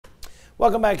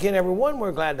Welcome back in, everyone.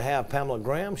 We're glad to have Pamela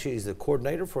Graham. She's the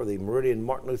coordinator for the Meridian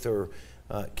Martin Luther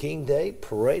King Day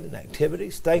Parade and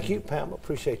activities. Thank you, Pamela.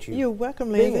 Appreciate you. You're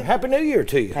welcome, Lindsay. Happy New Year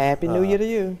to you. Happy New Year to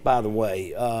you. By the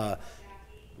way,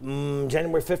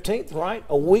 January 15th, right?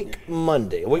 A week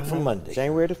Monday, a week from Monday.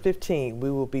 January the 15th, we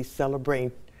will be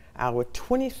celebrating our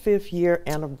 25th year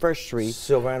anniversary.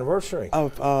 Silver anniversary.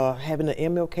 Of having the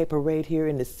MLK Parade here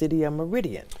in the city of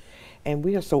Meridian. And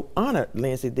we are so honored,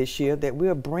 Lindsay, this year that we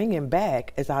are bringing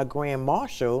back as our Grand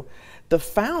Marshal the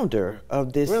founder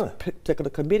of this particular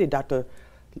committee, Dr.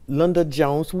 Linda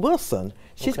Jones Wilson.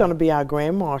 She's going to be our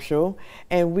Grand Marshal,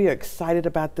 and we are excited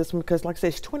about this one because, like I said,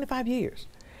 it's 25 years.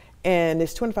 And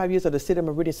it's 25 years of the city of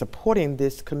Meridian supporting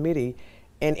this committee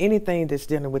and anything that's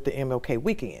dealing with the MLK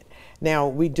weekend. Now,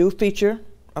 we do feature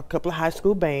a couple of high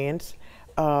school bands.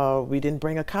 We didn't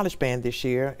bring a college band this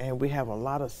year, and we have a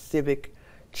lot of civic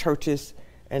churches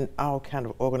and all kind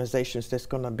of organizations that's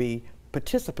going to be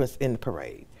participants in the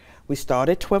parade. We start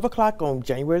at 12 o'clock on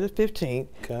January the 15th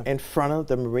in front of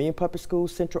the Meridian Public School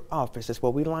Central Office. That's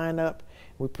where we line up.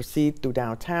 We proceed through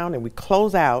downtown, and we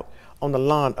close out on the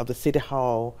lawn of the City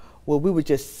Hall, where we would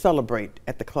just celebrate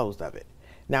at the close of it.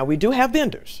 Now, we do have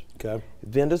vendors.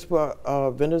 Vendors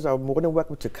are more than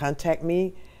welcome to contact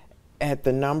me at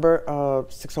the number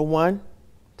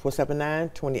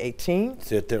 601-479-2018.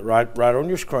 Sit there right on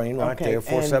your screen, right there,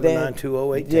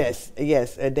 479-2018.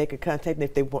 Yes, and they could contact me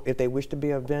if they wish to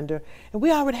be a vendor. And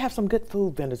we already have some good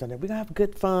food vendors on there. We're gonna have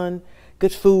good fun,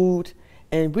 good food,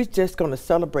 and we're just gonna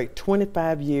celebrate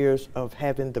 25 years of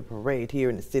having the parade here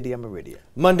in the city of Meridian.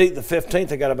 Monday the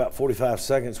 15th, I got about 45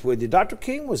 seconds with you. Dr.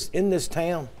 King was in this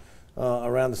town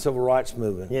around the civil rights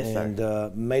movement and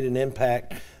made an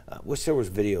impact. I wish there was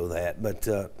video of that, but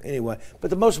anyway. But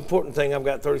the most important thing, I've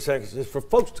got 30 seconds, is for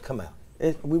folks to come out.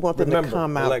 We want them to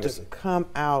come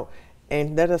out,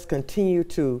 and let us continue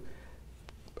to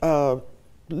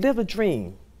live a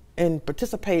dream and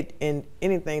participate in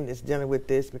anything that's dealing with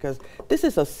this, because this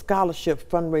is a scholarship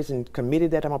fundraising committee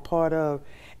that I'm a part of,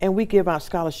 and we give out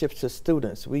scholarships to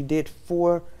students. We did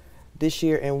 4 this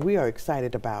year, and we are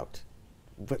excited about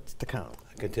what's to come.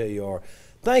 I can tell you are.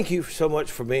 Thank you so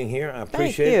much for being here. I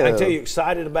appreciate it. I can tell you're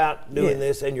excited about doing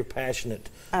this, and you're passionate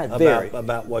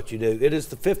about what you do. It is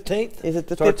the 15th. Is it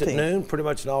the 15th? Starts at noon, pretty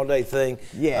much an all-day thing.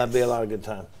 Yes. It'll be a lot of good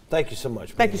time. Thank you so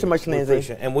much. Thank you so much, Lindsay.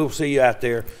 Appreciate it. And we'll see you out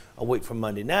there a week from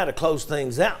Monday. Now, to close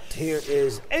things out, here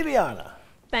is Aviana.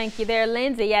 Thank you there,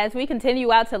 Lindsay. As we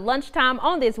continue out to lunchtime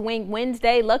on this Wing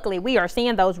Wednesday, luckily we are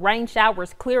seeing those rain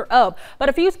showers clear up, but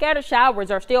a few scattered showers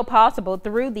are still possible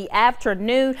through the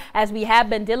afternoon, as we have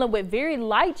been dealing with very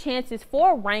light chances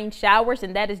for rain showers,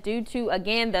 and that is due to,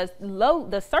 again,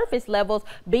 the surface levels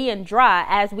being dry.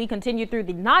 As we continue through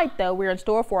the night, though, we're in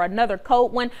store for another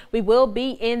cold one. We will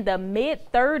be in the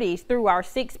mid-30s through our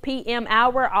 6 p.m.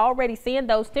 hour, already seeing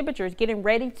those temperatures getting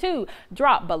ready to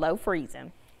drop below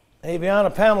freezing. Aviana,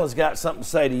 Pamela's got something to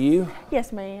say to you.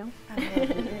 Yes, ma'am.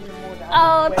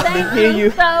 Oh, thank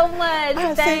you so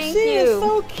much. Thank you. She is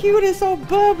so cute and so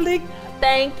bubbly.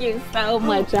 Thank you so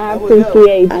much. I appreciate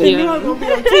you. I didn't know I was going to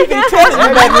be on TV telling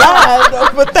you that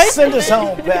live, but thank you. Send us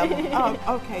home, Pamela.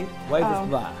 Okay. Wave us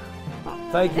bye.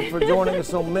 Thank you for joining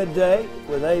us on Midday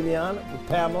with Aviana, with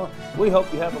Pamela. We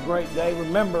hope you have a great day.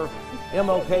 Remember,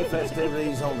 MLK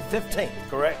festivities on the 15th,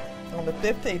 correct? On the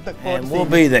 15th, and we'll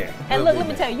be there. And look, let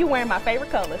me tell you, you're wearing my favorite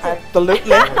color.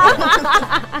 Absolutely.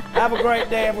 Have a great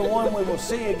day, everyone. We will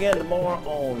see you again tomorrow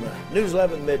on News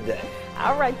 11 Midday.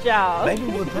 All right, y'all. Maybe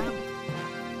we'll